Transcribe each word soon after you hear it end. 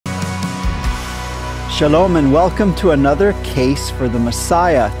Shalom and welcome to another Case for the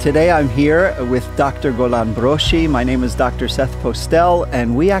Messiah. Today I'm here with Dr. Golan Broshi. My name is Dr. Seth Postel,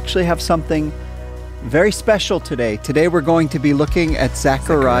 and we actually have something very special today. Today we're going to be looking at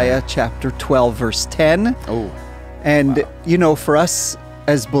Zechariah chapter 12, verse 10. And, you know, for us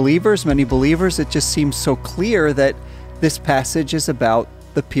as believers, many believers, it just seems so clear that this passage is about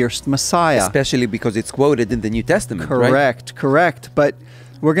the pierced Messiah. Especially because it's quoted in the New Testament, Correct, right? correct. But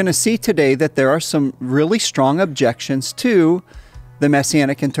we're going to see today that there are some really strong objections to the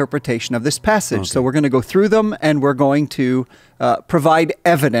Messianic interpretation of this passage. Okay. So we're going to go through them, and we're going to provide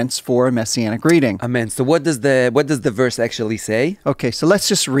evidence for a Messianic reading. Amen. So what does the verse actually say? Okay, so let's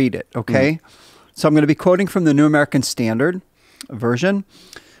just read it, okay? So I'm going to be quoting from the New American Standard Version.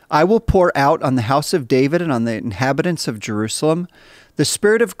 I will pour out on the house of David and on the inhabitants of Jerusalem the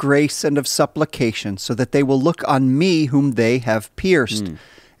spirit of grace and of supplication, so that they will look on me whom they have pierced.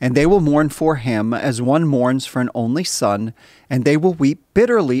 And they will mourn for him as one mourns for an only son, and they will weep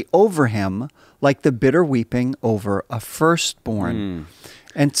bitterly over him like the bitter weeping over a firstborn.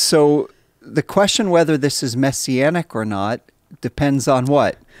 And so the question whether this is Messianic or not depends on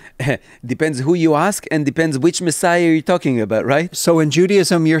what? Depends who you ask and depends which Messiah you're talking about, right? So in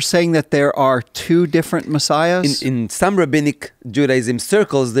Judaism, you're saying that there are two different Messiahs? In some Rabbinic Judaism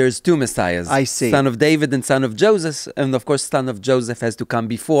circles, there's two Messiahs. I see. Son of David and son of Joseph. And of course, son of Joseph has to come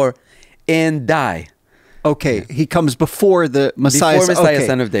before and die. Okay, he comes before the Messiah. Before Messiah,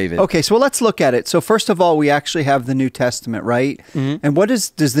 son of David. Okay, so let's look at it. So first of all, we actually have the New Testament, right? And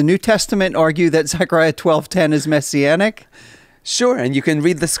does the New Testament argue that Zechariah 12:10 is Messianic? Sure, and you can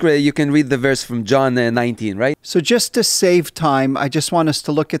read the script. You can read the verse from John 19, right? So just to save time, I just want us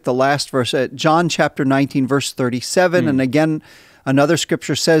to look at the last verse, John chapter 19, verse 37. And again, another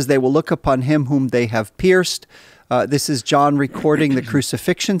scripture says, they will look upon him whom they have pierced. This is John recording the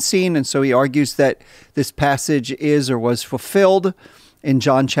crucifixion scene, and so he argues that this passage is or was fulfilled in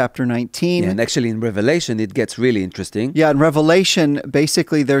John chapter 19. Yeah, and actually in Revelation, it gets really interesting. Yeah, in Revelation,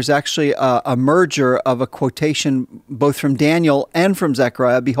 basically there's actually a merger of a quotation both from Daniel and from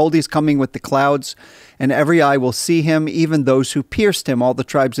Zechariah. Behold, he's coming with the clouds, and every eye will see him, even those who pierced him. All the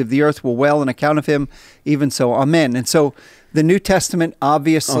tribes of the earth will wail on account of him, even so, amen. And so the New Testament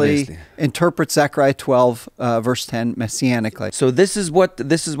obviously interprets Zechariah 12, verse 10, messianically. So this is what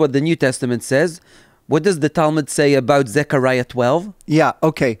the New Testament says. What does the Talmud say about Zechariah 12? Yeah,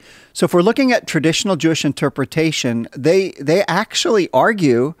 okay. So if we're looking at traditional Jewish interpretation, they actually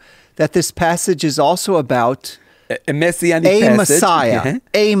argue that this passage is also about a Messianic passage. Messiah,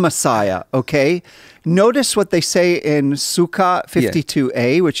 a Messiah, okay? Notice what they say in Sukkah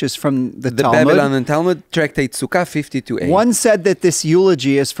 52a, which is from the Talmud. Babylonian Talmud, Tractate Sukkah 52a. One said that this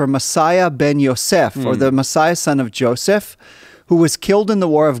eulogy is for Messiah ben Yosef, or the Messiah son of Joseph, who was killed in the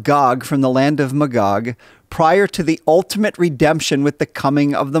war of Gog from the land of Magog, prior to the ultimate redemption with the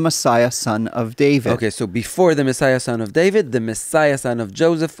coming of the Messiah son of David. Okay, so before the Messiah son of David, the Messiah son of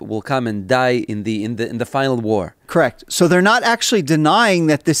Joseph will come and die in the final war. Correct. So they're not actually denying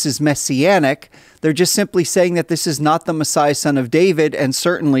that this is messianic. They're just simply saying that this is not the Messiah son of David, and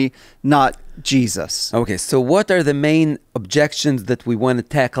certainly not Jesus. Okay, so what are the main objections that we want to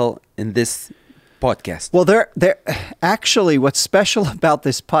tackle in this podcast? Well, there actually, what's special about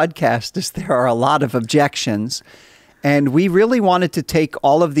this podcast is there are a lot of objections, and we really wanted to take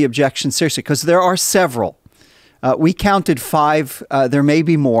all of the objections seriously because there are several. We counted 5. There may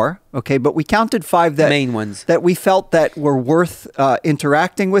be more, okay, but we counted 5 that main ones that we felt that were worth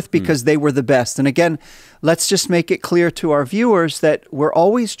interacting with because they were the best. And again, let's just make it clear to our viewers that we're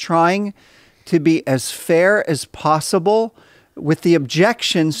always trying to be as fair as possible with the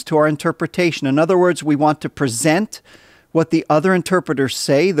objections to our interpretation. In other words, we want to present what the other interpreters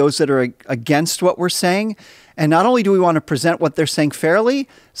say, those that are against what we're saying. And not only do we want to present what they're saying fairly,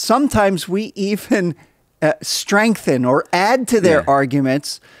 sometimes we even strengthen or add to their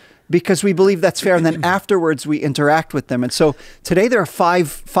arguments because we believe that's fair. And then afterwards, we interact with them. And so today there are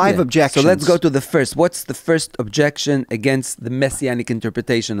five objections. So let's go to the first. What's the first objection against the Messianic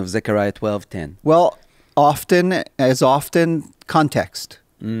interpretation of Zechariah 12:10? Well, often, context.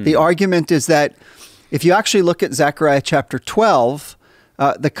 The argument is that if you actually look at Zechariah chapter 12,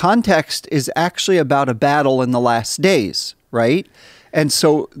 the context is actually about a battle in the last days, right? And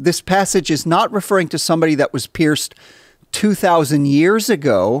so this passage is not referring to somebody that was pierced 2,000 years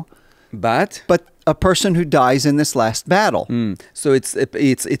ago, but a person who dies in this last battle. So it's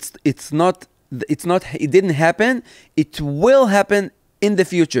not. It didn't happen. It will happen in the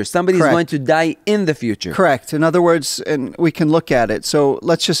future. Somebody's going to die in the future. Correct. In other words, and we can look at it. So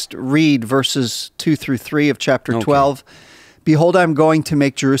let's just read verses 2 through 3 of chapter 12. Behold, I'm going to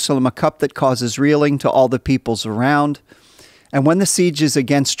make Jerusalem a cup that causes reeling to all the peoples around. And when the siege is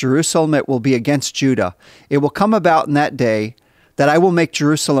against Jerusalem, it will be against Judah. It will come about in that day that I will make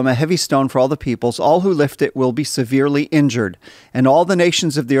Jerusalem a heavy stone for all the peoples. All who lift it will be severely injured, and all the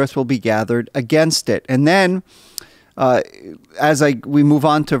nations of the earth will be gathered against it. And then, we move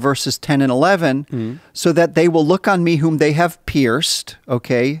on to verses 10 and 11, so that they will look on me whom they have pierced,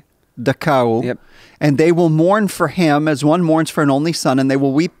 okay, dakau, Yep. and they will mourn for him as one mourns for an only son, and they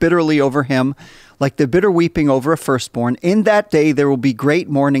will weep bitterly over him like the bitter weeping over a firstborn. In that day there will be great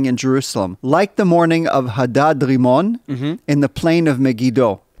mourning in Jerusalem, like the mourning of Hadad Rimon in the plain of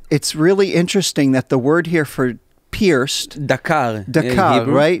Megiddo. It's really interesting that the word here for pierced, Dakar,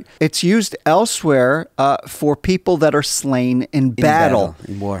 right? It's used elsewhere for people that are slain in battle.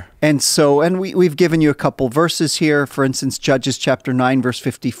 In war. And so, we've given you a couple verses here. For instance, Judges chapter 9, verse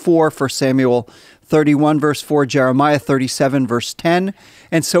 54, 1 Samuel 31, verse 4, Jeremiah 37, verse 10.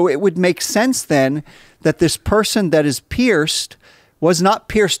 And so it would make sense then that this person that is pierced was not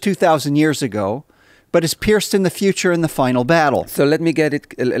pierced 2,000 years ago, but is pierced in the future in the final battle. So let me get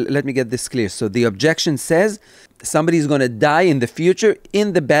this clear. So the objection says somebody is going to die in the future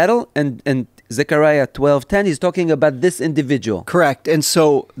in the battle, and Zechariah 12:10 is talking about this individual. Correct. And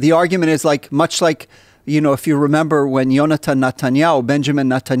so the argument is much like, if you remember when Yonatan Netanyahu, Benjamin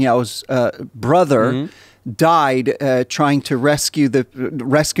Netanyahu's brother, died trying to rescuing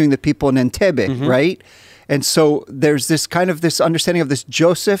the people in Entebbe, right? And so there's this understanding of this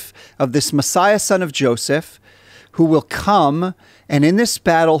Joseph, of this Messiah, son of Joseph, who will come, and in this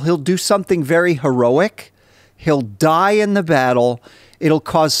battle, he'll do something very heroic. He'll die in the battle. It'll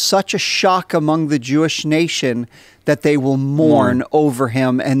cause such a shock among the Jewish nation that they will mourn over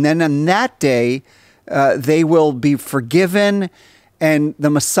him. And then on that day, they will be forgiven, and the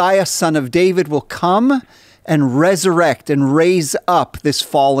Messiah, son of David, will come and resurrect and raise up this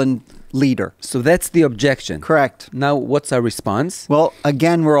fallen leader. So that's the objection. Correct. Now, what's our response? Well,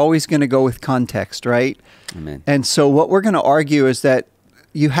 again, we're always going to go with context, right? Amen. And so what we're going to argue is that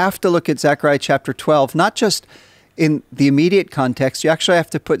you have to look at Zechariah chapter 12, not just in the immediate context. You actually have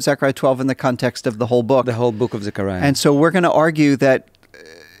to put Zechariah 12 in the context of the whole book. The whole book of Zechariah. And so we're going to argue that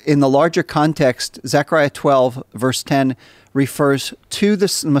in the larger context, Zechariah 12, verse 10, refers to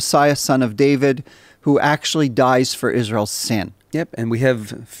the Messiah, son of David, who actually dies for Israel's sin. Yep, and we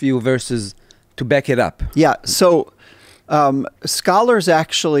have a few verses to back it up. Yeah, so scholars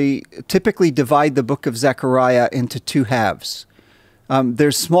actually typically divide the book of Zechariah into two halves.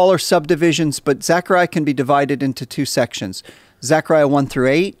 There's smaller subdivisions, but Zechariah can be divided into two sections. Zechariah 1 through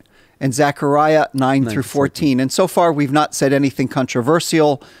 8 and Zechariah 9 through 14. And so far, we've not said anything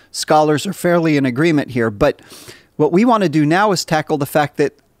controversial. Scholars are fairly in agreement here. But what we want to do now is tackle the fact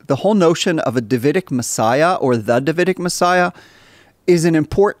that the whole notion of a Davidic Messiah or the Davidic Messiah is an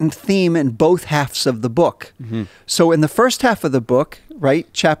important theme in both halves of the book. So in the first half of the book,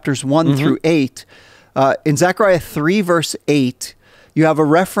 right, chapters 1 through 8, in Zechariah 3, verse 8, you have a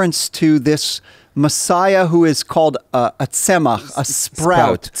reference to this Messiah who is called a tzemach, a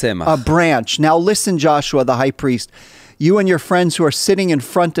sprout, a branch. Now listen, Joshua, the high priest, you and your friends who are sitting in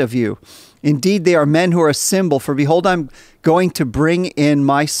front of you. Indeed, they are men who are a symbol, for behold, I'm going to bring in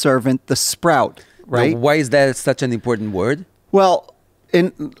my servant, the sprout. Right? Now, why is that such an important word? Well,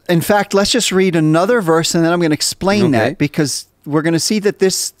 in fact, let's just read another verse, and then I'm going to explain that, because we're going to see that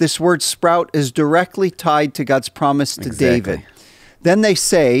this word sprout is directly tied to God's promise to David. Then they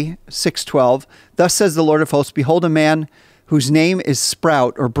say, 6:12, thus says the Lord of hosts, behold, a man whose name is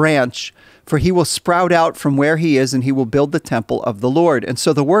Sprout or Branch, for he will sprout out from where he is, and he will build the temple of the Lord. And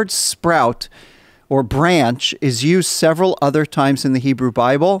so the word sprout or branch is used several other times in the Hebrew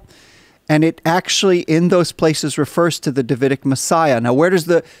Bible, and it actually in those places refers to the Davidic Messiah. Now, where does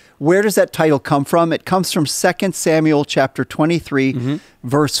that title come from? It comes from 2 Samuel chapter 23,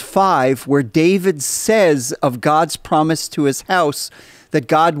 verse 5, where David says of God's promise to his house that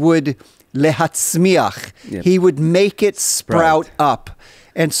God would lehatzmiach, he would make it sprout up.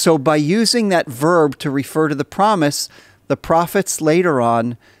 And so by using that verb to refer to the promise, the prophets later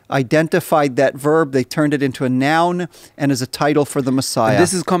on identified that verb, they turned it into a noun and as a title for the Messiah. And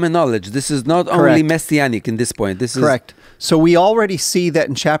this is common knowledge. This is not only Messianic in this point. This is correct. So we already see that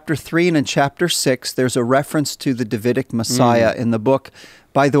in chapter 3 and in chapter 6, there's a reference to the Davidic Messiah in the book.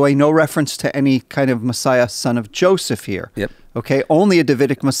 By the way, no reference to any kind of Messiah, son of Joseph here. Okay, only a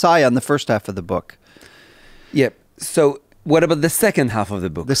Davidic Messiah in the first half of the book. So what about the second half of the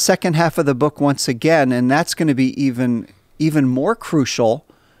book? The second half of the book, once again, and that's going to be even more crucial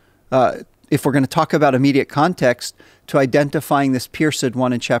if we're going to talk about immediate context, to identifying this pierced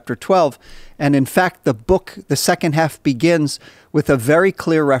one in chapter 12. And in fact, the book, the second half, begins with a very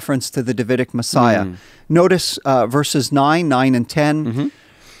clear reference to the Davidic Messiah. Notice verses 9 and 10.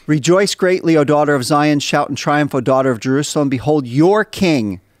 Rejoice greatly, O daughter of Zion. Shout in triumph, O daughter of Jerusalem. Behold, your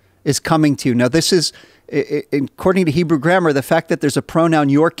king is coming to you. Now, this is, according to Hebrew grammar, the fact that there's a pronoun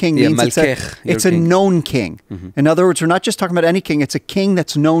your king means it's a known king. In other words, we're not just talking about any king. It's a king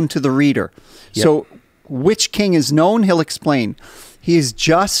that's known to the reader. So which king is known? He'll explain. He is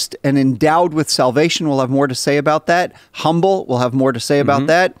just and endowed with salvation. We'll have more to say about that. Humble. We'll have more to say about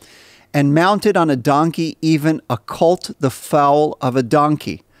that. And mounted on a donkey, even a colt, the foal of a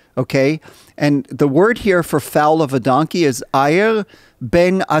donkey. Okay? And the word here for foal of a donkey is ayer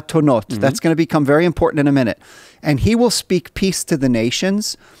ben atonot. That's going to become very important in a minute. And he will speak peace to the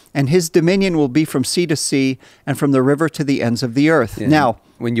nations, and his dominion will be from sea to sea and from the river to the ends of the earth. Now,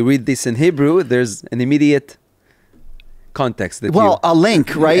 when you read this in Hebrew, there's an immediate context. A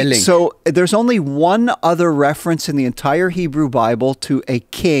link, right? A link. So there's only one other reference in the entire Hebrew Bible to a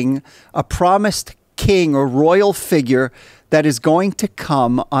king, a promised king or royal figure that is going to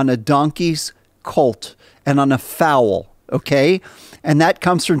come on a donkey's colt and on a foal, okay? And that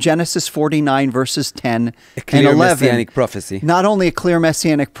comes from Genesis 49, verses 10 and 11. A clear Messianic prophecy. Not only a clear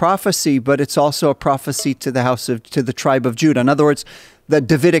Messianic prophecy, but it's also a prophecy to the tribe of Judah. In other words, the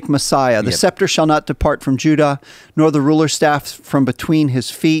Davidic Messiah. The scepter shall not depart from Judah, nor the ruler's staff from between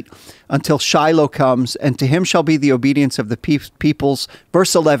his feet, until Shiloh comes, and to him shall be the obedience of the peoples.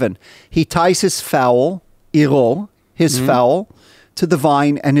 Verse 11, he ties his foal, iro, his foal, to the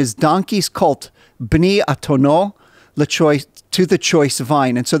vine, and his donkey's colt, bni atono, to the choice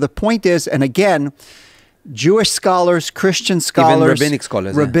vine. And so the point is, and again, Jewish scholars, Christian scholars, even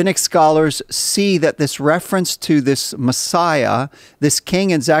rabbinic scholars see that this reference to this Messiah, this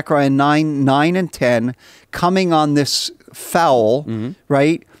king in Zechariah 9 and 10, coming on this foal,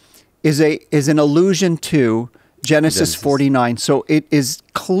 right, is an allusion to Genesis 49. So it is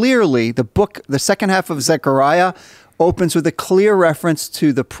clearly the second half of Zechariah opens with a clear reference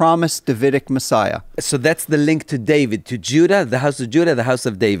to the promised Davidic Messiah. So that's the link to David, to Judah, the house of Judah, the house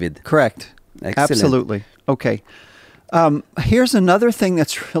of David. Correct. Excellent. Absolutely. Okay. Here's another thing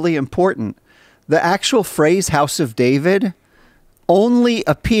that's really important. The actual phrase house of David only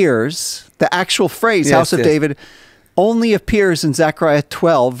appears, the actual phrase house of David only appears in Zechariah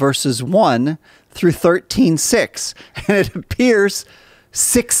 12, verses 1 through 13:6. And it appears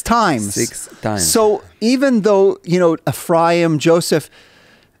 6 times. 6 times. So even though, Ephraim, Joseph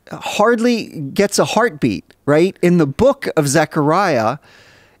hardly gets a heartbeat, right? In the book of Zechariah,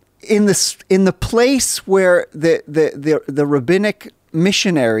 in the place where the rabbinic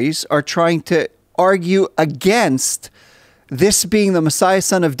missionaries are trying to argue against this being the Messiah,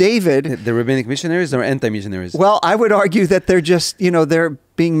 son of David. The rabbinic missionaries or anti-missionaries? Well, I would argue that they're just, they're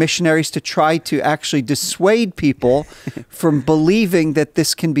being missionaries to try to actually dissuade people from believing that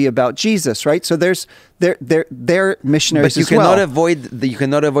this can be about Jesus, right? So they're missionaries as well. But you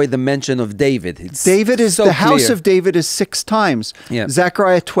cannot avoid the mention of David. The house of David is 6 times. Yeah.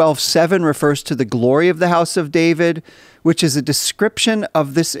 Zechariah 12:7 refers to the glory of the house of David, which is a description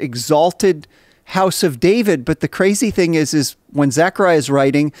of this exalted house of David. But the crazy thing is when Zechariah is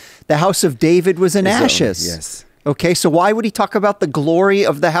writing, the house of David was in ashes. Yes. Okay, so why would he talk about the glory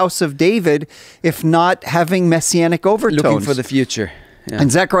of the house of David if not having messianic overtones? Looking for the future. Yeah.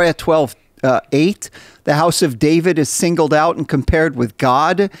 In Zechariah 12:8, the house of David is singled out and compared with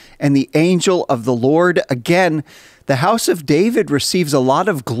God and the angel of the Lord. Again, the house of David receives a lot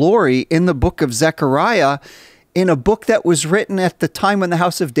of glory in the book of Zechariah, in a book that was written at the time when the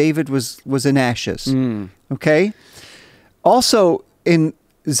house of David was in ashes. Okay? Also, in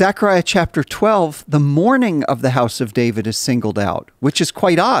Zechariah chapter 12, the mourning of the house of David is singled out, which is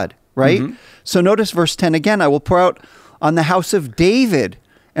quite odd, right? So notice verse 10 again, I will pour out on the house of David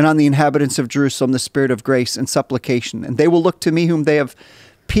and on the inhabitants of Jerusalem the spirit of grace and supplication, and they will look to me whom they have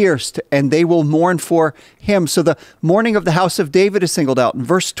pierced, and they will mourn for him. So the mourning of the house of David is singled out. In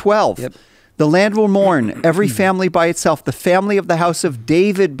verse 12, the land will mourn, every family by itself, the family of the house of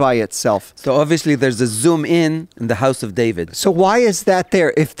David by itself. So obviously there's a zoom in the house of David. So why is that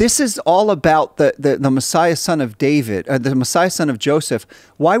there? If this is all about the Messiah son of David, the Messiah son of Joseph,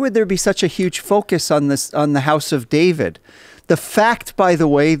 why would there be such a huge focus on the house of David? The fact, by the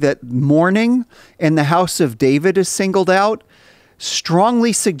way, that mourning in the house of David is singled out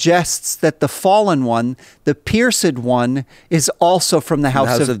strongly suggests that the fallen one, the pierced one, is also from the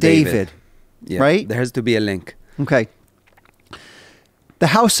house of David. Yeah, right? There has to be a link. Okay. The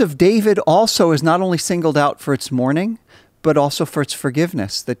house of David also is not only singled out for its mourning, but also for its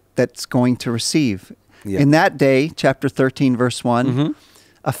forgiveness that's going to receive. Yeah. In that day, chapter 13, verse one,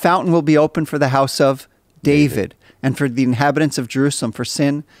 a fountain will be opened for the house of David and for the inhabitants of Jerusalem for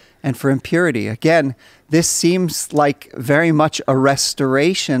sin and for impurity. Again, this seems like very much a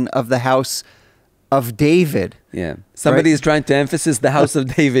restoration of the house of David. Yeah. Somebody Right? is trying to emphasize the house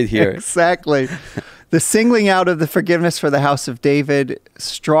of David here. Exactly. The singling out of the forgiveness for the house of David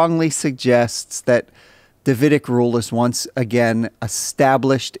strongly suggests that Davidic rule is once again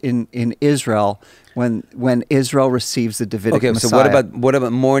established in Israel when Israel receives the Davidic Okay, Messiah. so what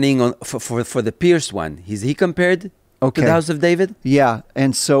about mourning for the pierced one? Is he compared to Okay. the house of David? Yeah,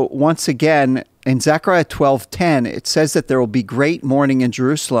 and so once again, in Zechariah 12:10, it says that there will be great mourning in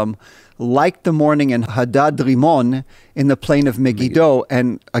Jerusalem, like the mourning in Hadad Rimon in the plain of Megiddo.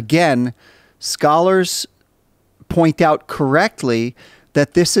 And again, scholars point out correctly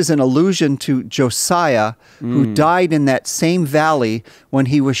that this is an allusion to Josiah, who died in that same valley when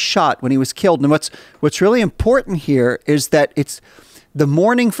he was shot, when he was killed. And what's really important here is that it's the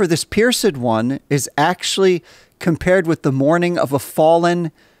mourning for this pierced one is actually compared with the mourning of a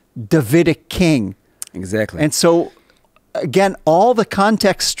fallen Davidic king. Exactly. And so, again, all the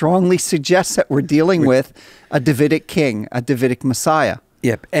context strongly suggests that we're dealing with a Davidic king, a Davidic Messiah.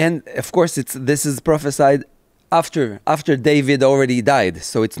 Yep, and of course, this is prophesied after David already died.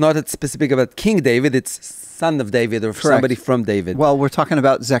 So it's not specific about King David; it's son of David or Correct. somebody from David. Well, we're talking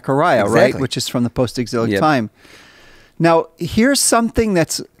about Zechariah, right? Exactly. Which is from the post-exilic Yep. time. Now, here's something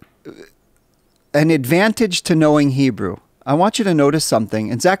that's an advantage to knowing Hebrew. I want you to notice something.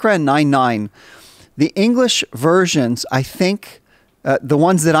 In Zechariah 9:9, the English versions, I think, the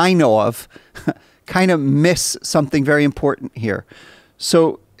ones that I know of, kind of miss something very important here.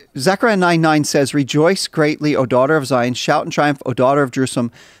 So Zechariah 9:9 says, "Rejoice greatly, O daughter of Zion. Shout in triumph, O daughter of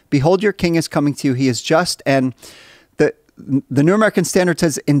Jerusalem. Behold, your king is coming to you. He is just." And the New American Standard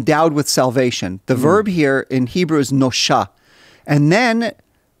says, endowed with salvation. The verb here in Hebrew is nosha. And then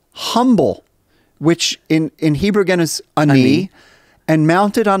humble, which in Hebrew again is ani, and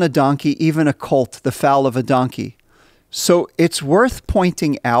mounted on a donkey, even a colt, the foal of a donkey. So it's worth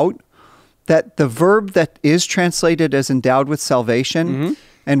pointing out that the verb that is translated as endowed with salvation,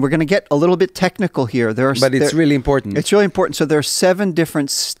 and we're going to get a little bit technical here. But it's really important. It's really important. So there are 7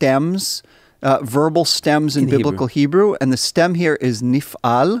 different stems, verbal stems in biblical Hebrew, and the stem here is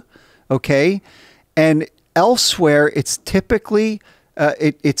nif'al, okay? And elsewhere, it's typically,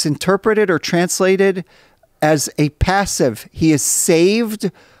 it's interpreted or translated as a passive. He is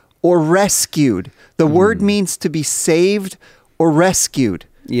saved or rescued. The word means to be saved or rescued.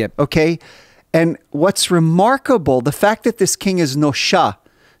 Yep. Okay? And what's remarkable, the fact that this king is nosha,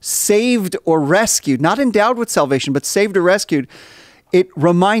 saved or rescued, not endowed with salvation, but saved or rescued, it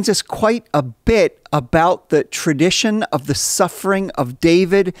reminds us quite a bit about the tradition of the suffering of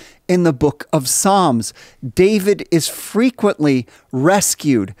David in the book of Psalms. David is frequently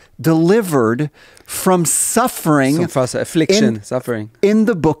rescued, delivered from suffering, affliction, suffering, in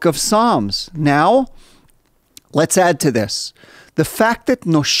the book of Psalms. Now, let's add to this. The fact that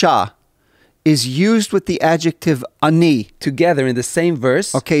nosha is used with the adjective ani. together in the same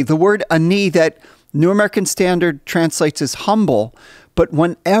verse. Okay, the word ani that New American Standard translates as humble, but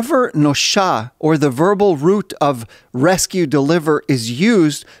whenever nosha, or the verbal root of rescue, deliver, is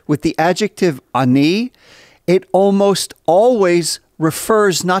used with the adjective ani, it almost always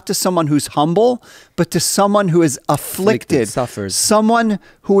refers not to someone who's humble, but to someone who is afflicted, suffers. someone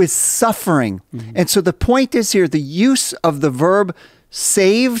who is suffering. And so the point is here, the use of the verb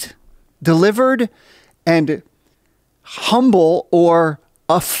saved, delivered, and humble or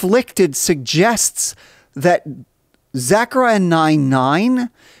afflicted suggests that Zechariah 9:9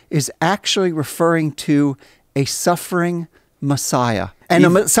 is actually referring to a suffering Messiah. And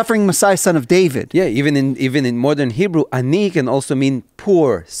a suffering Messiah, son of David. Yeah, even in modern Hebrew, ani can also mean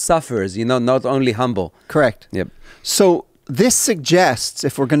poor, suffers, not only humble. Correct. Yep. So this suggests,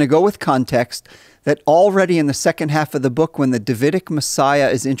 if we're going to go with context, that already in the second half of the book, when the Davidic Messiah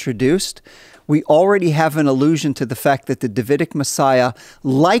is introduced, we already have an allusion to the fact that the Davidic Messiah,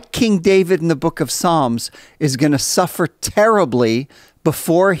 like King David in the book of Psalms, is going to suffer terribly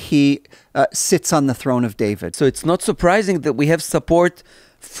before he sits on the throne of David. So it's not surprising that we have support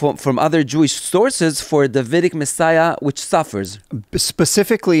from other Jewish sources for a Davidic Messiah which suffers.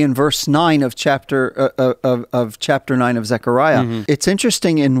 Specifically in verse 9 of chapter 9 of Zechariah. It's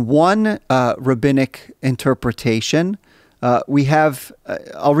interesting, in one rabbinic interpretation, we have,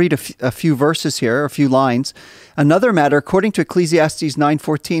 I'll read a few verses here, a few lines. Another matter, according to Ecclesiastes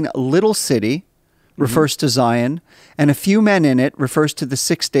 9:14, little city, refers to Zion, and a few men in it refers to the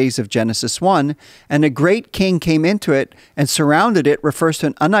 6 days of Genesis 1, and a great king came into it and surrounded it refers to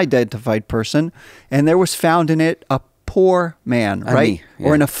an unidentified person, and there was found in it a poor man, right? Yeah.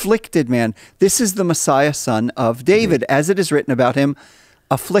 Or an afflicted man. This is the Messiah, son of David, as it is written about him,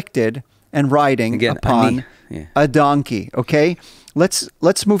 afflicted and riding Again, upon a donkey. Okay, let's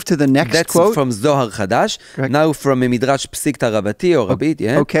move to the next That's quote. from Zohar Chadash. Correct. Now from a Midrash Psikta Rabati or Rabbit,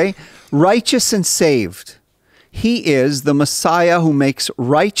 yeah? Okay, righteous and saved. He is the Messiah who makes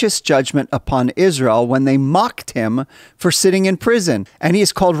righteous judgment upon Israel when they mocked him for sitting in prison. And he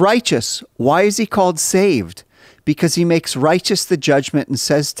is called righteous. Why is he called saved? Because he makes righteous the judgment and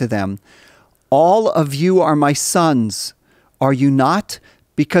says to them, all of you are my sons, are you not?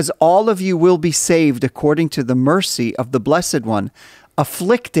 Because all of you will be saved according to the mercy of the Blessed One,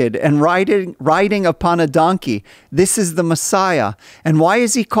 afflicted and riding upon a donkey. This is the Messiah. And why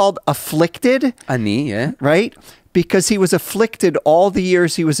is he called afflicted? Ani, yeah. Right? Because he was afflicted all the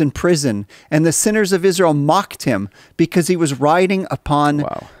years he was in prison, and the sinners of Israel mocked him because he was riding upon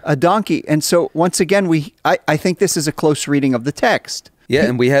a donkey. And so, once again, I think this is a close reading of the text. Yeah,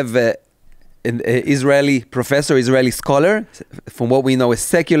 and we have an Israeli professor, Israeli scholar, from what we know, a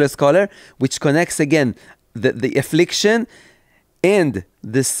secular scholar, which connects again the affliction and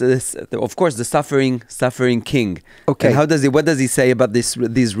this, of course, the suffering king. Okay. And what does he say about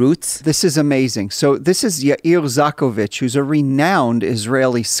these roots? This is amazing. So this is Yair Zakovich, who's a renowned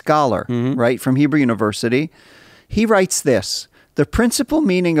Israeli scholar, right, from Hebrew University. He writes this: the principal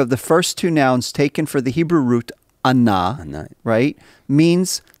meaning of the first two nouns taken for the Hebrew root ana, right,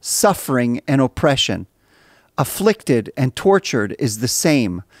 means suffering and oppression. Afflicted and tortured is the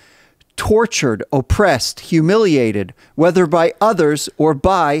same. Tortured, oppressed, humiliated, whether by others or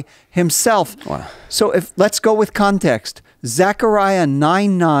by himself. Wow. So let's go with context. Zechariah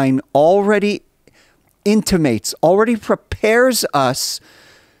 9:9 already intimates, already prepares us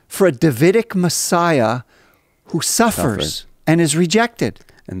for a Davidic Messiah who suffers and is rejected.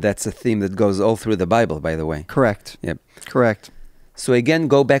 And that's a theme that goes all through the Bible, by the way. Correct. Yep. Correct. So again,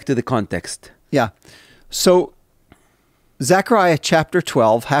 go back to the context. Yeah. So Zechariah chapter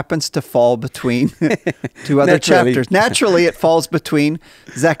 12 happens to fall between two other chapters. Naturally, it falls between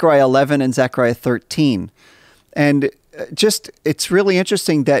Zechariah 11 and Zechariah 13. And it's really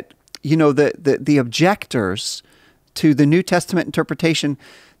interesting that, the objectors to the New Testament interpretation,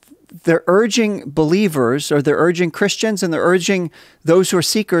 they're urging believers, or they're urging Christians, and they're urging those who are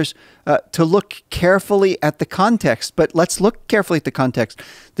seekers to look carefully at the context. But let's look carefully at the context.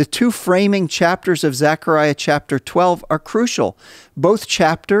 The two framing chapters of Zechariah chapter 12 are crucial. Both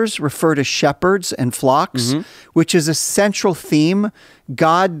chapters refer to shepherds and flocks, which is a central theme.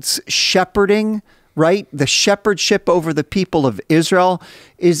 God's shepherding, right? The shepherdship over the people of Israel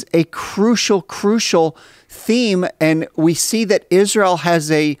is a crucial theme. And we see that Israel has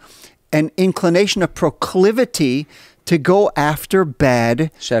an inclination, a proclivity to go after bad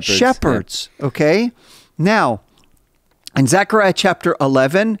shepherds. Yeah. Okay? Now, in Zechariah chapter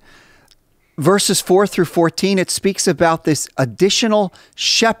 11, verses 4 through 14, it speaks about this additional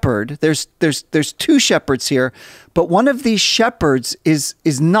shepherd. There's two shepherds here, but one of these shepherds is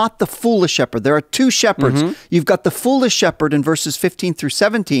not the foolish shepherd. There are two shepherds. You've got the foolish shepherd in verses 15 through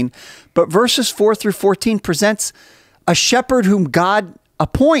 17, but verses 4 through 14 presents a shepherd whom God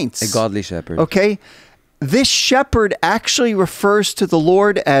appoints. A godly shepherd. Okay? This shepherd actually refers to the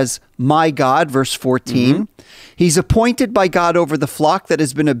Lord as my God, verse 14. He's appointed by God over the flock that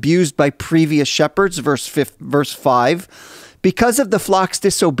has been abused by previous shepherds, verse 5. Because of the flock's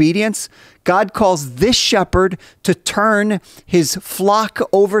disobedience, God calls this shepherd to turn his flock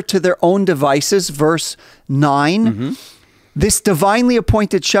over to their own devices, verse 9. This divinely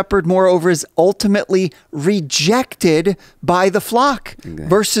appointed shepherd, moreover, is ultimately rejected by the flock. Okay.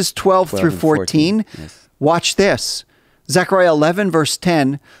 Verses 12 through 14. Yes. Watch this. Zechariah 11, verse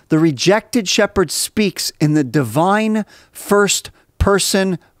 10. The rejected shepherd speaks in the divine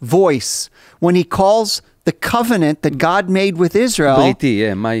first-person voice when he calls the covenant that God made with Israel,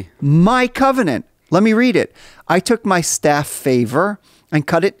 my covenant. Let me read it. I took my staff favor and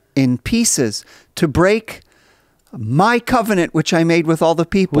cut it in pieces to break my covenant which I made with all the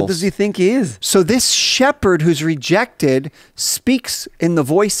people. What does he think he is? So this shepherd who's rejected speaks in the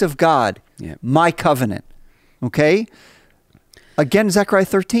voice of God. Yeah. My covenant. Okay? Again, Zechariah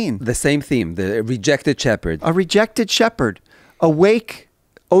 13. The same theme, the rejected shepherd. A rejected shepherd. Awake,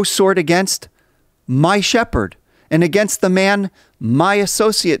 O sword, against my shepherd, and against the man my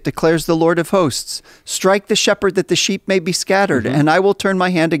associate, declares the Lord of hosts. Strike the shepherd that the sheep may be scattered, and I will turn my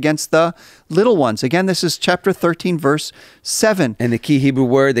hand against the little ones. Again, this is chapter 13, verse 7. And the key Hebrew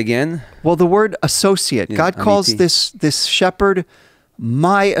word again? Well, the word associate. Yeah, God calls amiti. this shepherd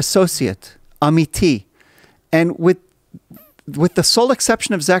my associate, amiti. And with the sole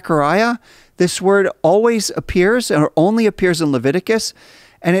exception of Zechariah, this word always appears, or only appears in Leviticus,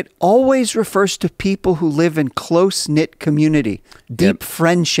 and it always refers to people who live in close-knit community, deep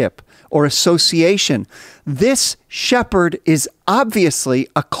friendship, or association. This shepherd is obviously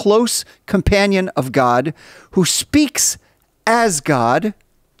a close companion of God who speaks as God,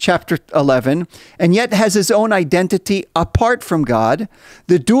 chapter 11, and yet has his own identity apart from God.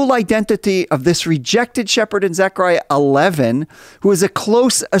 The dual identity of this rejected shepherd in Zechariah 11, who is a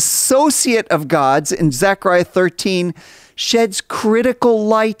close associate of God's in Zechariah 13, sheds critical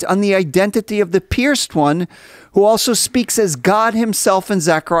light on the identity of the pierced one, who also speaks as God himself in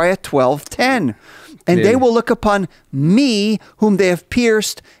Zechariah 12:10. And they will look upon me, whom they have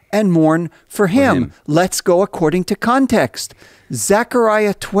pierced, and mourn for him. Let's go according to context.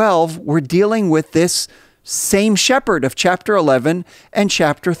 Zechariah 12, we're dealing with this same shepherd of chapter 11 and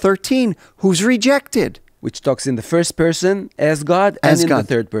chapter 13, who's rejected. Which talks in the first person as God and in the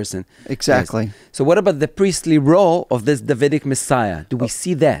third person. Exactly. Yes. So what about the priestly role of this Davidic Messiah? Do we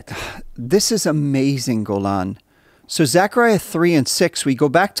see that? This is amazing, Golan. So Zechariah 3 and 6, we go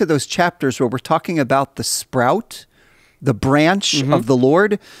back to those chapters where we're talking about the sprout, the branch of the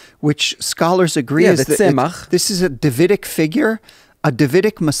Lord, which scholars agree is that this is a Davidic figure, a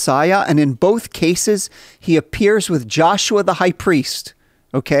Davidic Messiah, and in both cases, he appears with Joshua the high priest,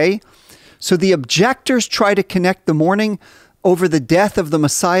 okay? So the objectors try to connect the mourning over the death of the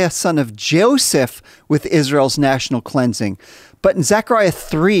Messiah, son of Joseph, with Israel's national cleansing. But in Zechariah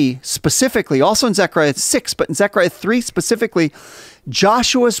 3 specifically, also in Zechariah 6, but in Zechariah 3 specifically,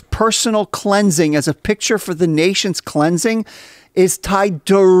 Joshua's personal cleansing as a picture for the nation's cleansing is tied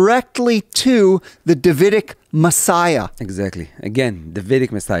directly to the Davidic Messiah. Exactly. Again,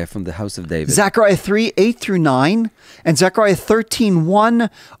 Davidic Messiah from the house of David. Zechariah 3, 8 through 9, and Zechariah 13, 1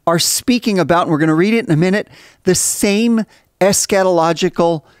 are speaking about, and we're going to read it in a minute, the same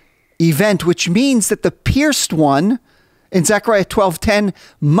eschatological event, which means that the pierced one in Zechariah 12:10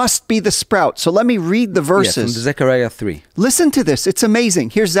 must be the sprout. So let me read the verses. Yes, from Zechariah 3. Listen to this. It's amazing.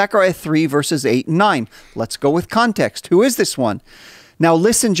 Here's Zechariah 3, verses 8 and 9. Let's go with context. Who is this one? Now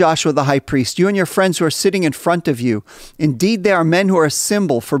listen, Joshua the high priest, you and your friends who are sitting in front of you. Indeed, they are men who are a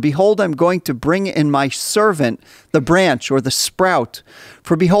symbol. For behold, I'm going to bring in my servant, the branch or the sprout.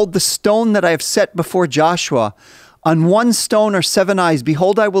 For behold, the stone that I have set before Joshua. On one stone are 7 eyes.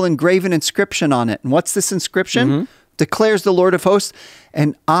 Behold, I will engrave an inscription on it. And what's this inscription? Declares the Lord of hosts,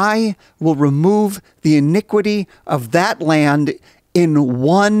 and I will remove the iniquity of that land in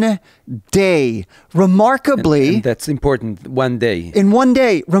one day. Remarkably, and that's important, one day. In one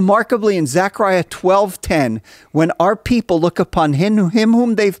day, remarkably in Zechariah 12:10, when our people look upon him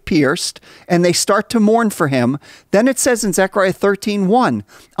whom they've pierced, and they start to mourn for him, then it says in Zechariah 13:1,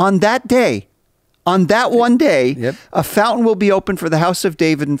 on that day, on that one day, a fountain will be opened for the house of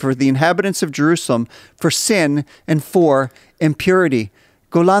David and for the inhabitants of Jerusalem for sin and for impurity.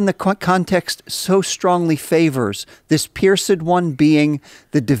 Golan, the context so strongly favors this pierced one being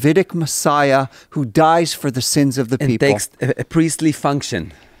the Davidic Messiah who dies for the sins of the people. And takes a priestly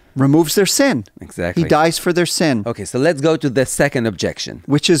function. Removes their sin. Exactly. He dies for their sin. Okay, so let's go to the second objection.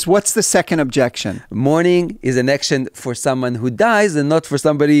 Which is, what's the second objection? Mourning is an action for someone who dies and not for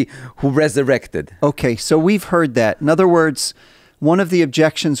somebody who resurrected. Okay, so we've heard that. In other words, one of the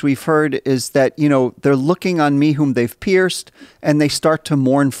objections we've heard is that, you know, they're looking on me whom they've pierced and they start to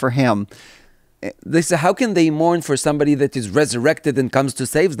mourn for him. They say, how can they mourn for somebody that is resurrected and comes to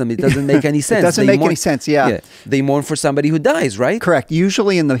save them? It doesn't make any sense. It doesn't make any sense, yeah. They mourn for somebody who dies, right? Correct.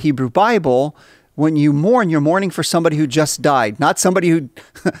 Usually in the Hebrew Bible, when you mourn, you're mourning for somebody who just died, not somebody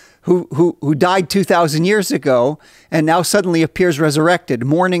who died 2,000 years ago and now suddenly appears resurrected.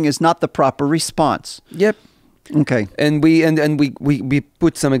 Mourning is not the proper response. Yep. Okay. And we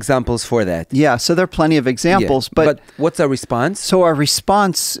put some examples for that. Yeah, so there are plenty of examples. Yeah. But what's our response? So our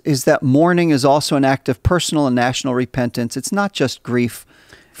response is that mourning is also an act of personal and national repentance. It's not just grief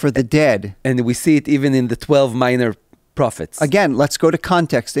for the dead. And we see it even in the 12 minor prophets. Again, let's go to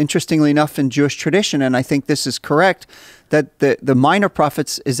context. Interestingly enough, in Jewish tradition, and I think this is correct, that the minor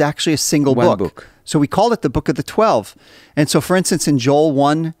prophets is actually a single book. So we call it the Book of the 12. And so, for instance, in Joel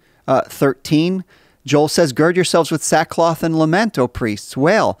 1:13, Joel says, gird yourselves with sackcloth and lament, O priests.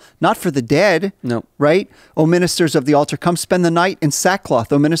 Wail, not for the dead. No. Right? O ministers of the altar, come spend the night in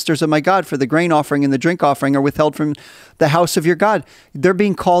sackcloth. O ministers of my God, for the grain offering and the drink offering are withheld from the house of your God. They're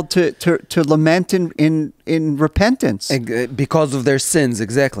being called to lament in repentance. Because of their sins,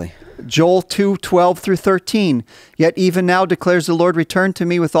 exactly. Joel 2:12 through 13. Yet even now declares the Lord, return to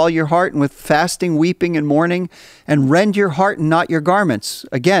me with all your heart and with fasting, weeping, and mourning, and rend your heart and not your garments.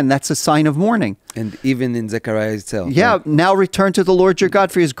 Again, that's a sign of mourning. And even in Zechariah itself. Yeah, right? now return to the Lord your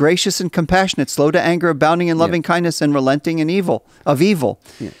God, for he is gracious and compassionate, slow to anger, abounding in loving kindness, and relenting in evil.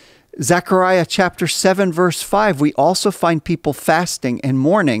 Yeah. Zechariah chapter 7, verse 5, we also find people fasting and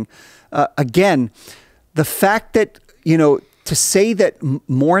mourning. Again, the fact that, to say that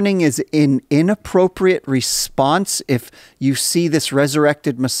mourning is an inappropriate response if you see this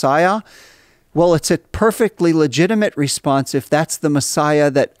resurrected Messiah, well, it's a perfectly legitimate response if that's the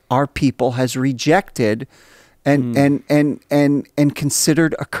Messiah that our people has rejected and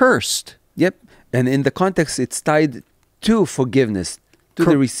considered accursed. Yep. And in the context, it's tied to forgiveness, to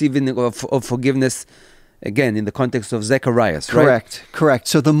the receiving of forgiveness. Again, in the context of Zechariah, right? Correct.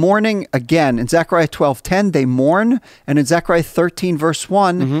 So the mourning, again, in Zechariah 12:10, they mourn. And in Zechariah 13, verse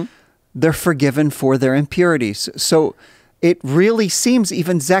 1, they're forgiven for their impurities. So it really seems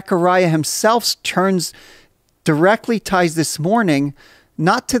even Zechariah himself directly ties this mourning,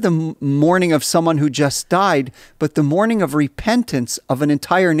 not to the mourning of someone who just died, but the mourning of repentance of an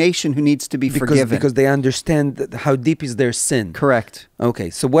entire nation who needs to be forgiven. Because they understand how deep is their sin. Correct. Okay,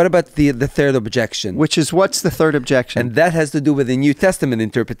 so what about the third objection? What's the third objection? And that has to do with the New Testament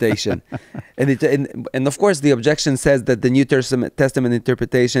interpretation. and of course, the objection says that the New Testament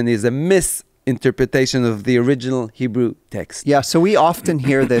interpretation is a misinterpretation of the original Hebrew text. Yeah, so we often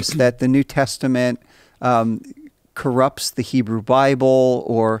hear this, that the New Testament corrupts the Hebrew Bible,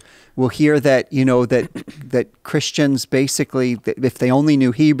 or we'll hear that, that Christians basically, if they only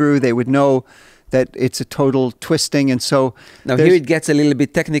knew Hebrew, they would know that it's a total twisting. And so now here it gets a little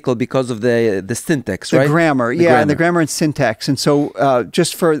bit technical because of the syntax, right? The grammar, and the grammar and syntax. And so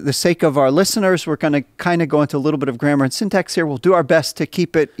just for the sake of our listeners, we're going to kind of go into a little bit of grammar and syntax here. We'll do our best to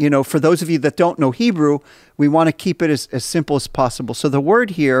keep it, for those of you that don't know Hebrew, we want to keep it as simple as possible. So the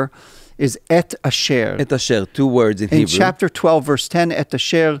word here is et asher. Et asher, 2 words in Hebrew. In chapter 12, verse 10, et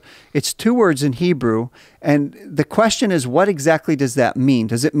asher, it's 2 words in Hebrew. And the question is, what exactly does that mean?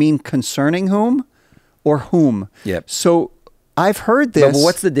 Does it mean concerning whom or whom? Yep. So I've heard this. But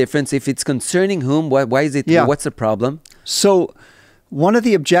what's the difference? If it's concerning whom, why is it, what's the problem? So one of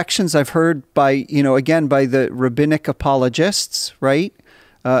the objections I've heard by, again, by the rabbinic apologists, right,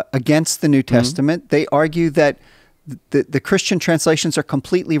 against the New Testament, they argue that the Christian translations are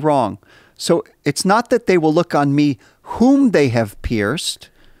completely wrong. So it's not that they will look on me whom they have pierced,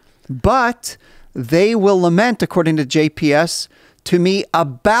 but they will lament, according to JPS, to me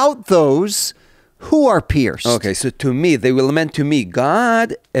about those who are pierced. Okay, so to me, they will lament to me,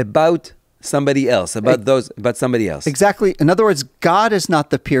 God, about somebody else, about somebody else. Exactly. In other words, God is not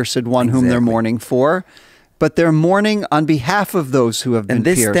the pierced one whom they're mourning for, but they're mourning on behalf of those who have been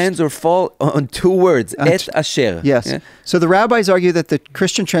pierced. And this stands or falls on 2 words, et asher. Yes. Yeah? So the rabbis argue that the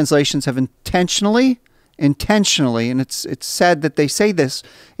Christian translations have intentionally, and it's said that they say this,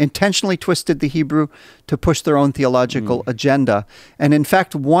 intentionally twisted the Hebrew to push their own theological agenda. And in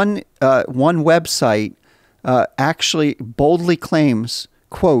fact, one website actually boldly claims,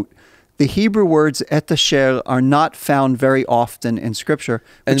 quote, the Hebrew words et asher are not found very often in Scripture.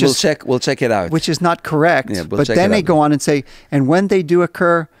 And we'll check it out. Which is not correct. Yeah, but then they go on and say, and when they do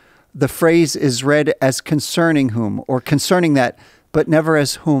occur, the phrase is read as concerning whom, or concerning that, but never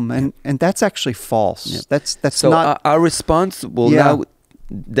as whom. And that's actually false. Yeah. That's so not... our response will now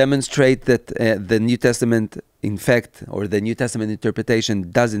demonstrate that the New Testament, in fact, or the New Testament interpretation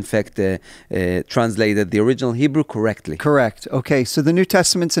does in fact translate the original Hebrew correctly. Correct. Okay, so the New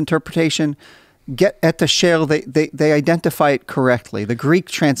Testament's interpretation, get et asher, they identify it correctly. The Greek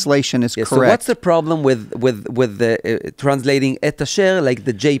translation is correct. So what's the problem with the translating et asher like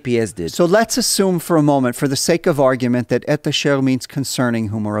the JPS did? So let's assume for a moment, for the sake of argument, that et asher means concerning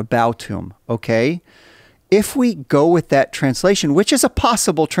whom or about whom, okay? If we go with that translation, which is a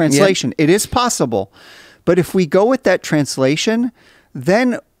possible translation, it is possible, but if we go with that translation,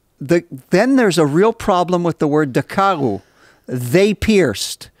 then there's a real problem with the word dakaru, they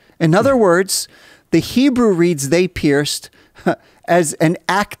pierced. In other words, the Hebrew reads they pierced as an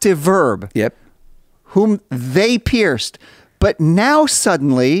active verb. Yep. Whom they pierced. But now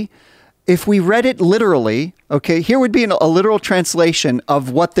suddenly, if we read it literally, okay, here would be a literal translation of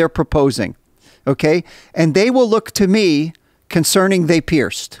what they're proposing. Okay? And they will look to me concerning they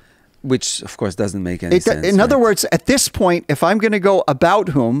pierced. Which, of course, doesn't make any sense. In other words, at this point, if I'm going to go about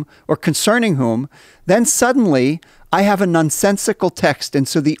whom or concerning whom, then suddenly I have a nonsensical text. And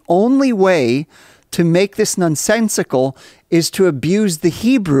so the only way to make this nonsensical is to abuse the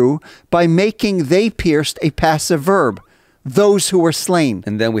Hebrew by making they pierced a passive verb, those who were slain.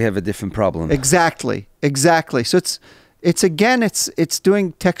 And then we have a different problem. Exactly. So it's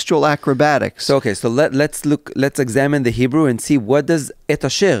doing textual acrobatics. So okay, so let's examine the Hebrew and see what does et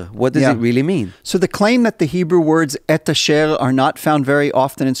asher, what does it really mean? So the claim that the Hebrew words et asher are not found very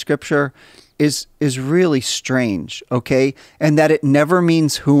often in Scripture is really strange, okay? And that it never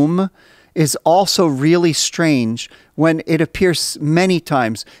means whom is also really strange when it appears many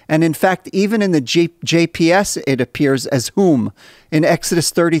times. And in fact, even in the JPS, it appears as whom. In Exodus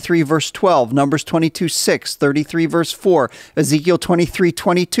 33, verse 12, Numbers 22, 6, 33, verse 4, Ezekiel 23,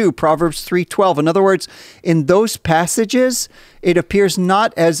 22, Proverbs 3, 12. In other words, in those passages, it appears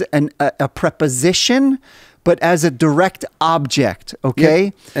not as a preposition, but as a direct object, okay?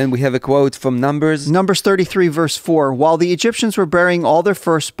 Yep. And we have a quote from Numbers. Numbers 33, verse 4. While the Egyptians were burying all their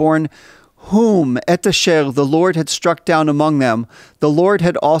firstborn, whom et asher the Lord had struck down among them, the Lord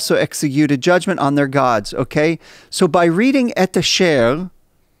had also executed judgment on their gods, okay? So by reading et asher,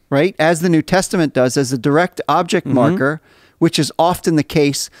 right, as the New Testament does, as a direct object marker, which is often the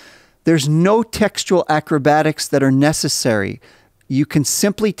case, there's no textual acrobatics that are necessary. You can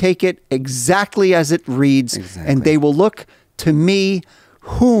simply take it exactly as it reads, and they will look to me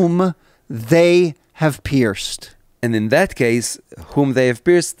whom they have pierced. And in that case, whom they have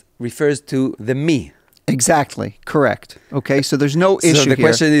pierced refers to the me. Exactly, correct. Okay, so there's no issue here. So the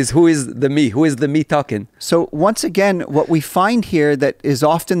question is, who is the me? Who is the me talking? So once again, what we find here that is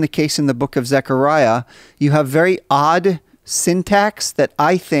often the case in the book of Zechariah, you have very odd syntax that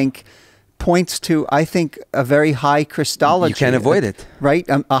I think points to, a very high Christology. You can't avoid it. Right?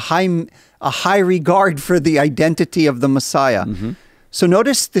 A high regard for the identity of the Messiah. So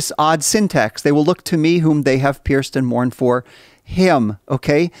notice this odd syntax. They will look to me whom they have pierced and mourned for him.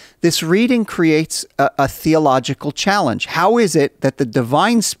 Okay? This reading creates a theological challenge. How is it that the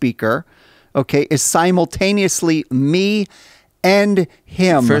divine speaker, okay, is simultaneously me and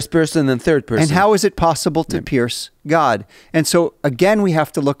him? First person and third person. And how is it possible to pierce God? And so, again, we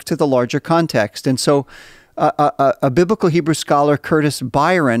have to look to the larger context. And so a biblical Hebrew scholar, Curtis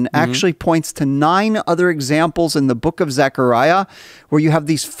Byron, actually points to 9 other examples in the book of Zechariah where you have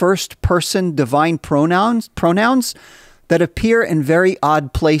these first-person divine pronouns that appear in very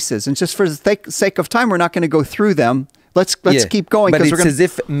odd places. And just for the sake of time, we're not going to go through them. Let's keep going. But it's as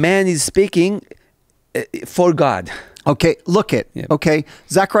if man is speaking for God. Okay, look it. Yep. Okay,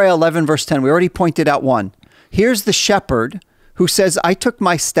 Zechariah 11, verse 10. We already pointed out one. Here's the shepherd who says, I took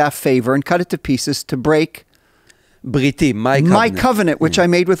my staff favor and cut it to pieces to break Briti, my covenant, which I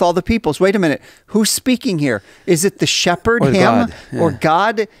made with all the peoples. Wait a minute. Who's speaking here? Is it the shepherd, or him, God? Or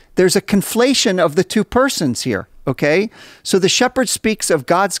God? There's a conflation of the two persons here. Okay? So the shepherd speaks of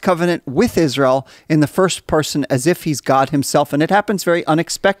God's covenant with Israel in the first person as if he's God himself. And it happens very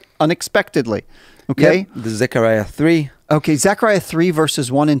unexpectedly. Okay? Yep. The Zechariah 3. Okay, Zechariah 3,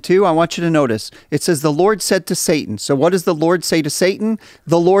 verses 1 and 2. I want you to notice. It says, the Lord said to Satan. So what does the Lord say to Satan?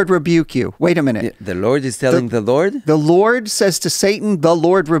 The Lord rebuke you. Wait a minute. Yeah, the Lord is telling the Lord? The Lord says to Satan, the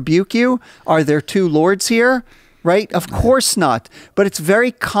Lord rebuke you. Are there two lords here? Right? Of course not. But it's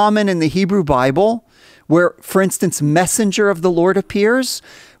very common in the Hebrew Bible where, for instance, messenger of the Lord appears,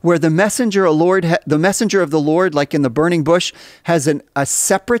 where the messenger of the Lord, like in the burning bush, has a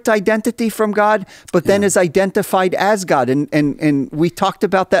separate identity from God, but then is identified as God. And we talked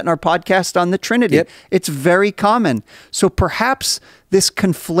about that in our podcast on the Trinity. Yep. It's very common. So perhaps this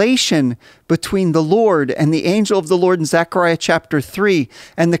conflation between the Lord and the angel of the Lord in Zechariah chapter 3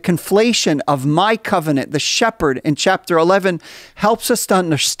 and the conflation of my covenant, the shepherd, in chapter 11 helps us to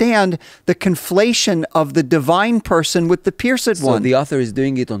understand the conflation of the divine person with the pierced one. So the author is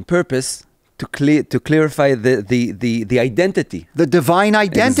doing it on purpose to clarify the identity. The divine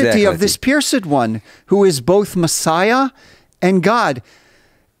identity of this pierced one who is both Messiah and God.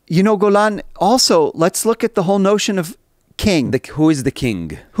 You know, Golan, also, let's look at the whole notion of king. Who is the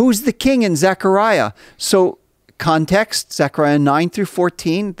king? Who's the king in Zechariah? So context, Zechariah 9 through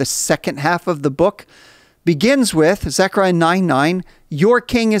 14, the second half of the book, begins with Zechariah 9:9, your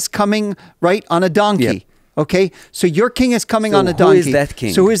king is coming, right, on a donkey. Yep. Okay, so your king is coming on a donkey. Who is that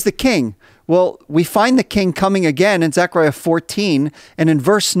king? So who is the king? Well, we find the king coming again in Zechariah 14, and in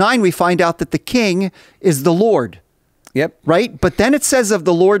verse 9 we find out that the king is the Lord. Yep. Right? But then it says of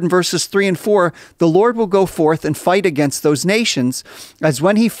the Lord in verses 3 and 4, the Lord will go forth and fight against those nations as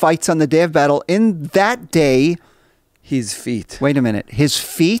when he fights on the day of battle. In that day, his feet. Wait a minute. His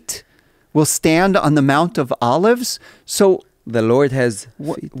feet will stand on the Mount of Olives. So The Lord has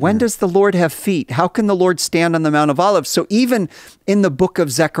feet. when does the Lord have feet? How can the Lord stand on the Mount of Olives? So even in the book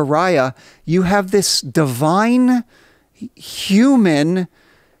of Zechariah, you have this divine human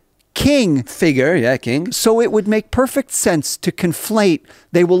king. Figure, yeah, king. So it would make perfect sense to conflate.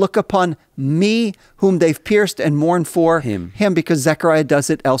 They will look upon me, whom they've pierced, and mourn for Him. because Zechariah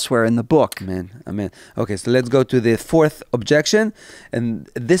does it elsewhere in the book. Amen. Amen. Okay, so let's go to the fourth objection. And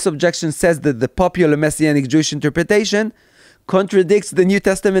this objection says that the popular Messianic Jewish interpretation contradicts the New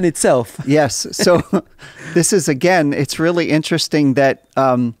Testament itself. Yes. So this is, again, it's really interesting that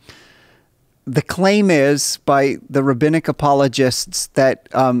the claim is by the rabbinic apologists that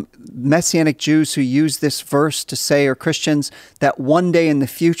Messianic Jews who use this verse to say, or Christians, that one day in the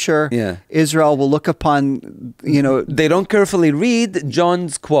future, Israel will look upon, They don't carefully read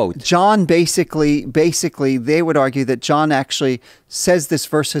John's quote. John basically, they would argue that John actually says this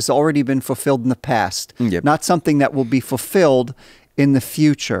verse has already been fulfilled in the past, not something that will be fulfilled in the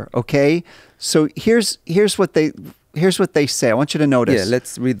future. Okay, so here's what they say. I want you to notice. Yeah,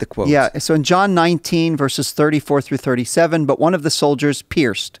 let's read the quote. Yeah, so in John 19, verses 34 through 37, but one of the soldiers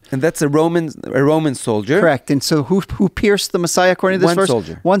pierced. And that's a Roman soldier. Correct. And so who pierced the Messiah according to this verse? One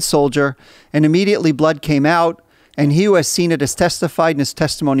soldier. One soldier. And immediately blood came out, and he who has seen it has testified, and his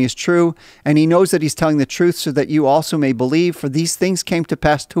testimony is true. And he knows that he's telling the truth, so that you also may believe. For these things came to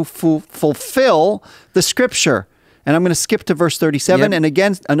pass to fulfill the scripture. And I'm going to skip to verse 37. And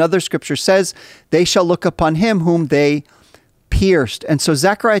again, another scripture says, they shall look upon him whom they pierced. And so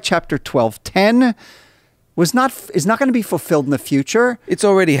Zechariah chapter 12:10 is not going to be fulfilled in the future. It's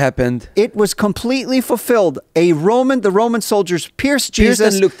already happened. It was completely fulfilled. The Roman soldiers pierced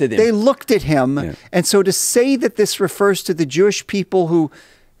Jesus. And looked at him. They looked at him. And so to say that this refers to the Jewish people who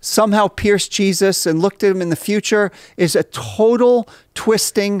somehow pierced Jesus and looked at him in the future is a total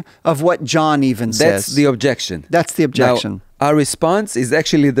twisting of what John even says. That's the objection. That's the objection. Now, our response is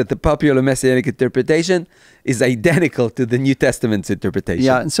actually that the popular Messianic interpretation is identical to the New Testament's interpretation.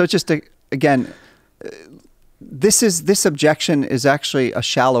 Yeah, and so just again, this objection is actually a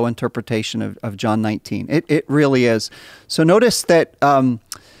shallow interpretation of John 19. It really is. So notice that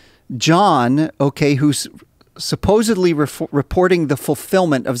John, who's supposedly reporting the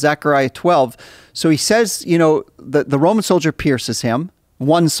fulfillment of Zechariah 12. So he says, the Roman soldier pierces him,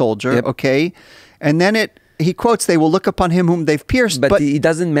 one soldier, and then he quotes, they will look upon him whom they've pierced. But he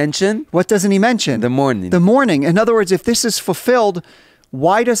doesn't mention. What doesn't he mention? The mourning. The mourning. In other words, if this is fulfilled,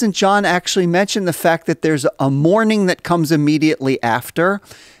 why doesn't John actually mention the fact that there's a mourning that comes immediately after,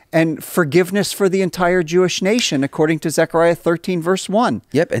 and forgiveness for the entire Jewish nation, according to Zechariah 13, verse 1.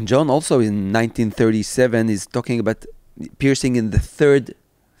 Yep, and John also in 1937 is talking about piercing in the third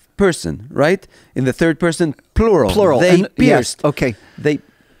person, right? In the third person, plural. They pierced. Yes, okay.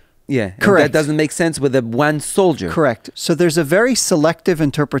 Correct. That doesn't make sense with the one soldier. Correct. So there's a very selective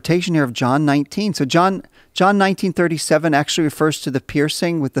interpretation here of John 19. So John 19:37 actually refers to the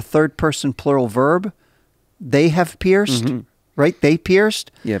piercing with the third person plural verb. They have pierced. Right? They pierced.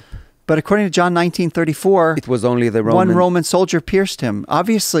 Yep. But according to John 19:34, it was only the one Roman soldier pierced him.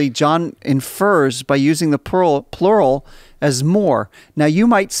 Obviously, John infers by using the plural as more. Now, you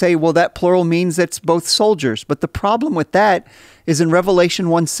might say, well, that plural means it's both soldiers. But the problem with that is in Revelation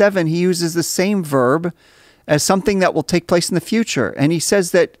 1:7, he uses the same verb as something that will take place in the future. And he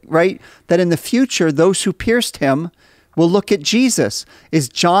says that, that in the future, those who pierced him will look at Jesus.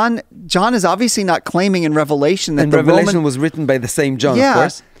 John is obviously not claiming in Revelation that Revelation was written by the same John, of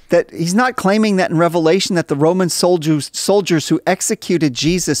course. That he's not claiming that in Revelation that the Roman soldiers who executed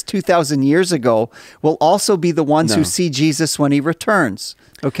Jesus 2,000 years ago will also be the ones who see Jesus when he returns.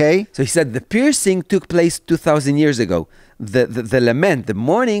 Okay? So he said the piercing took place 2,000 years ago. The lament, the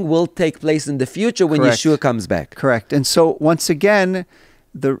mourning will take place in the future when Yeshua comes back. Correct. And so once again,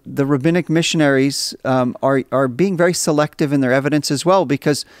 the rabbinic missionaries are being very selective in their evidence as well,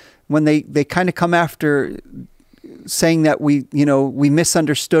 because when they kind of come after saying that we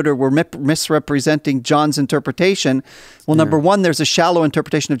misunderstood or we're misrepresenting John's interpretation, well, number one, there's a shallow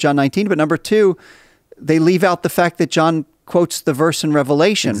interpretation of John 19, but number two, they leave out the fact that John quotes the verse in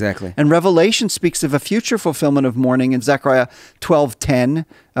Revelation. Exactly. And Revelation speaks of a future fulfillment of mourning in Zechariah 12:10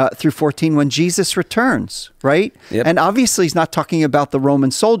 through 14 when Jesus returns, right? Yep. And obviously he's not talking about the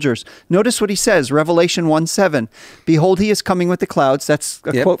Roman soldiers. Notice what he says, Revelation 1:7. Behold, he is coming with the clouds. That's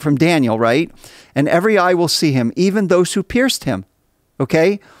a quote from Daniel, right? And every eye will see him, even those who pierced him.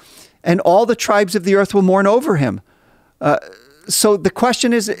 Okay? And all the tribes of the earth will mourn over him. So the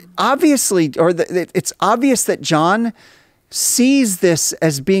question is, it's obvious that John sees this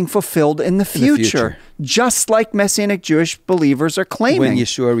as being fulfilled in the future, just like Messianic Jewish believers are claiming. When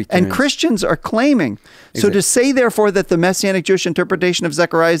Yeshua returns. And Christians are claiming. So to say, therefore, that the Messianic Jewish interpretation of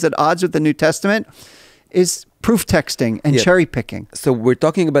Zechariah is at odds with the New Testament is proof texting and cherry picking. So we're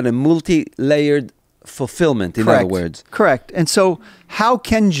talking about a multi-layered fulfillment, in other words. Correct. And so how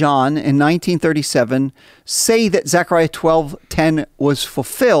can John in 1937 say that Zechariah 12:10 was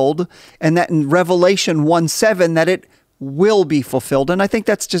fulfilled and that in Revelation 1:7 that it will be fulfilled? And I think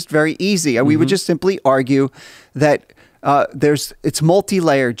that's just very easy. We would just simply argue that it's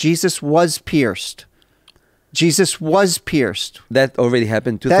multi-layered. Jesus was pierced. Jesus was pierced. That already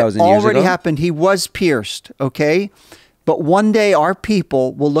happened 2,000 years ago. That already happened. He was pierced, okay? But one day our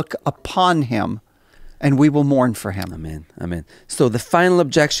people will look upon him and we will mourn for him. Amen. Amen. So the final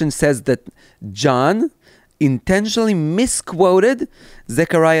objection says that John intentionally misquoted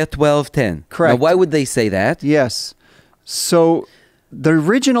Zechariah 12:10. Correct. Now, why would they say that? Yes. So the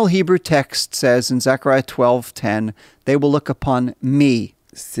original Hebrew text says in Zechariah 12:10, they will look upon me.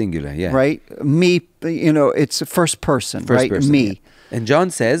 Singular, yeah. Right? Me, it's first person, First right? person, Me. yeah. And John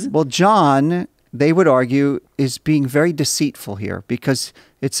says? Well, John, they would argue, is being very deceitful here because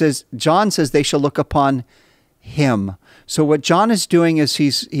it says, John says they shall look upon him. So what John is doing is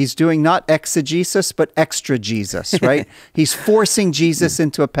he's doing not exegesis, but extra Jesus, right? He's forcing Jesus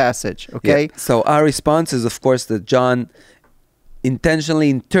into a passage, okay? Yeah. So our response is, of course, that John intentionally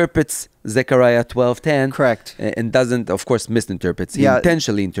interprets Zechariah 12:10. Correct. And doesn't, of course, misinterprets. He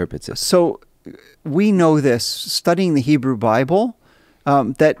intentionally interprets it. So we know this, studying the Hebrew Bible,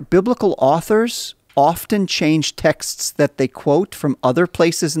 that biblical authors often change texts that they quote from other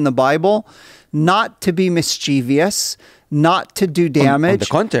places in the Bible, not to be mischievous, not to do damage. On the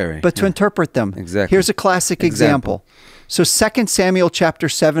contrary. But to interpret them. Exactly. Here's a classic example. So 2 Samuel chapter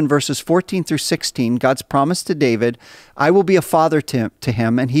 7, verses 14 through 16, God's promise to David, I will be a father to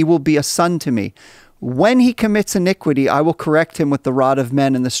him, and he will be a son to me. When he commits iniquity, I will correct him with the rod of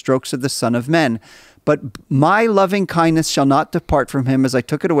men and the strokes of the Son of Men. But my loving kindness shall not depart from him as I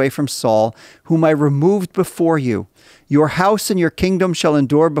took it away from Saul, whom I removed before you. Your house and your kingdom shall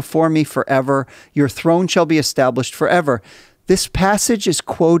endure before me forever. Your throne shall be established forever. This passage is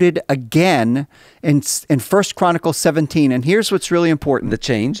quoted again in 1 Chronicles 17. And here's what's really important. The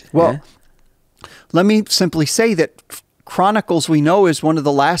change. Well, let me simply say that Chronicles, we know, is one of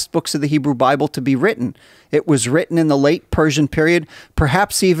the last books of the Hebrew Bible to be written. It was written in the late Persian period,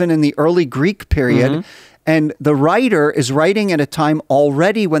 perhaps even in the early Greek period. And the writer is writing at a time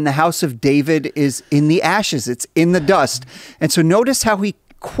already when the house of David is in the ashes. It's in the dust. And so notice how he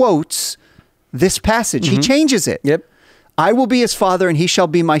quotes this passage. He changes it. Yep. I will be his father, and he shall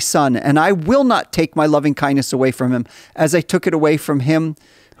be my son, and I will not take my loving kindness away from him, as I took it away from him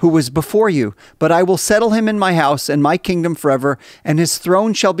who was before you. But I will settle him in my house and my kingdom forever, and his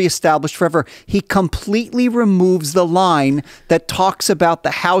throne shall be established forever. He completely removes the line that talks about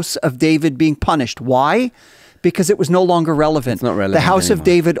the house of David being punished. Why? Because it was no longer relevant. It's not relevant The house anymore. of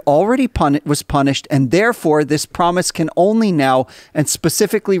David already was punished, and therefore this promise can only now and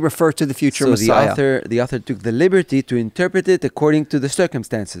specifically refer to the future Messiah. So the author took the liberty to interpret it according to the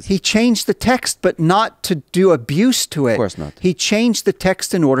circumstances. He changed the text, but not to do abuse to it. Of course not. He changed the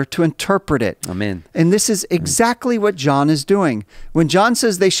text in order to interpret it. Amen. And this is exactly what John is doing. When John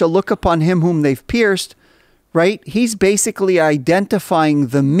says they shall look upon him whom they've pierced, right? He's basically identifying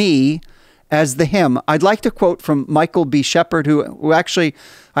the me as the him. I'd like to quote from Michael B. Shepard, who actually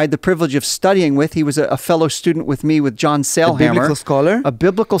I had the privilege of studying with. He was a fellow student with me with John Sailhammer. A biblical scholar? A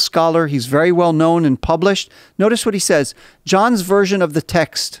biblical scholar. He's very well known and published. Notice what he says. John's version of the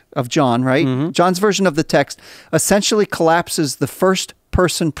text of John, right? John's version of the text essentially collapses the first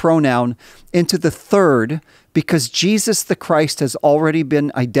person pronoun into the third because Jesus the Christ has already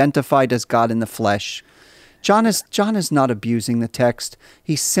been identified as God in the flesh. John is not abusing the text.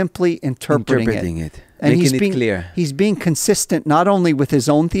 He's simply interpreting it. And making it clear. He's being consistent not only with his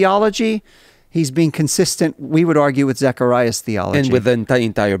own theology, he's being consistent, we would argue, with Zechariah's theology. And with the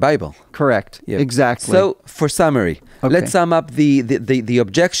entire Bible. Correct. Yep. Exactly. So, for summary, Okay. let's sum up the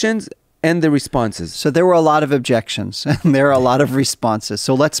objections and the responses. So there were a lot of objections and there are a lot of responses.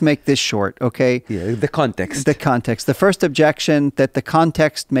 So let's make this short, okay? Yeah, the context. The context. The first objection, that the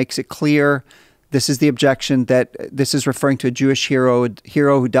context makes it clear. This is the objection that this is referring to a Jewish hero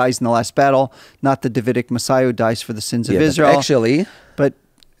who dies in the last battle, not the Davidic Messiah who dies for the sins of Israel. But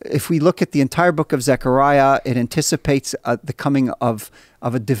if we look at the entire book of Zechariah, it anticipates the coming of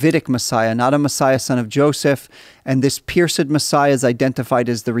of a Davidic Messiah, not a Messiah son of Joseph. And this pierced Messiah is identified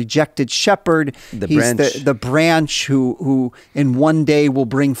as the rejected shepherd. He's the branch who in one day will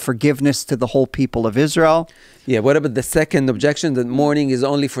bring forgiveness to the whole people of Israel. Yeah, what about the second objection, that mourning is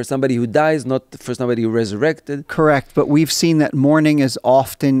only for somebody who dies, not for somebody who resurrected? Correct, but we've seen that mourning is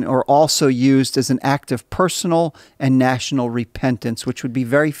often or also used as an act of personal and national repentance, which would be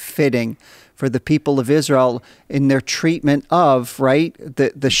very fitting for the people of Israel in their treatment of, right,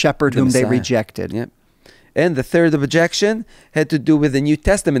 the shepherd whom they rejected. Yep. And the third objection had to do with the New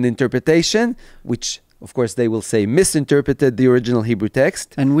Testament interpretation, which, of course, they will say misinterpreted the original Hebrew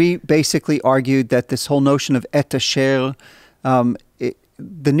text. And we basically argued that this whole notion of et asher,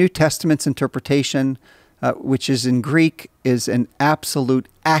 the New Testament's interpretation, which is in Greek, is an absolute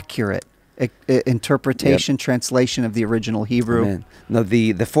accurate interpretation, translation of the original Hebrew. Amen. Now,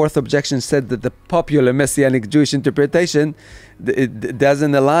 the fourth objection said that the popular Messianic Jewish interpretation it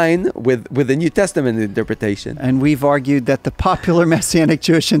doesn't align with the New Testament interpretation. And we've argued that the popular Messianic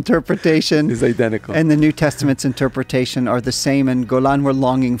Jewish interpretation is identical, and the New Testament's interpretation are the same. And Golan, we're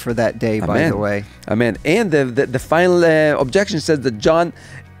longing for that day, by the way. Amen. And the final objection says that John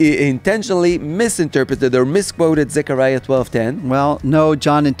intentionally misinterpreted or misquoted Zechariah 12:10. Well, no,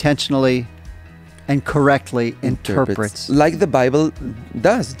 John intentionally and correctly interprets. Like the Bible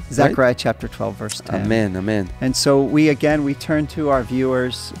does. Zechariah right? chapter 12, verse 10. Amen, amen. And so we turn to our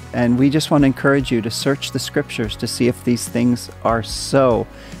viewers, and we just want to encourage you to search the scriptures to see if these things are so.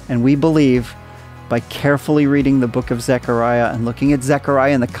 And we believe by carefully reading the book of Zechariah and looking at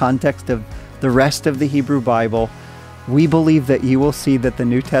Zechariah in the context of the rest of the Hebrew Bible, we believe that you will see that the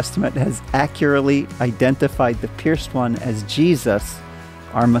New Testament has accurately identified the pierced one as Jesus,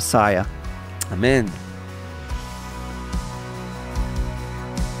 our Messiah. Amen.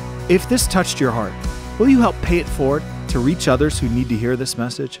 If this touched your heart, will you help pay it forward to reach others who need to hear this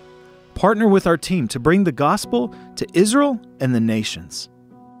message? Partner with our team to bring the gospel to Israel and the nations.